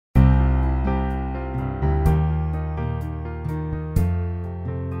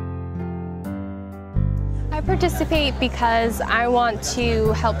I participate because I want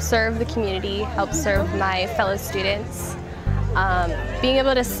to help serve the community, help serve my fellow students. Being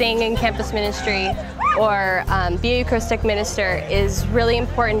able to sing in campus ministry or be a Eucharistic minister is really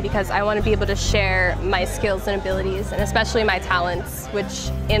important because I want to be able to share my skills and abilities, and especially my talents, which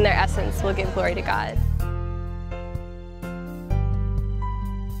in their essence will give glory to God.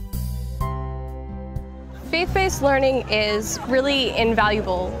 Faith-based learning is really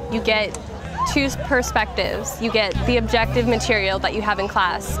invaluable. You get two perspectives. You get the objective material that you have in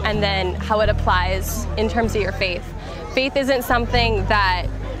class and then how it applies in terms of your faith. Faith isn't something that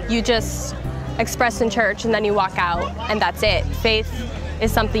you just express in church and then you walk out and that's it. Faith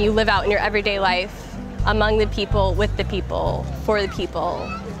is something you live out in your everyday life, among the people, with the people, for the people,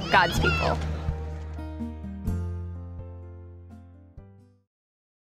 God's people.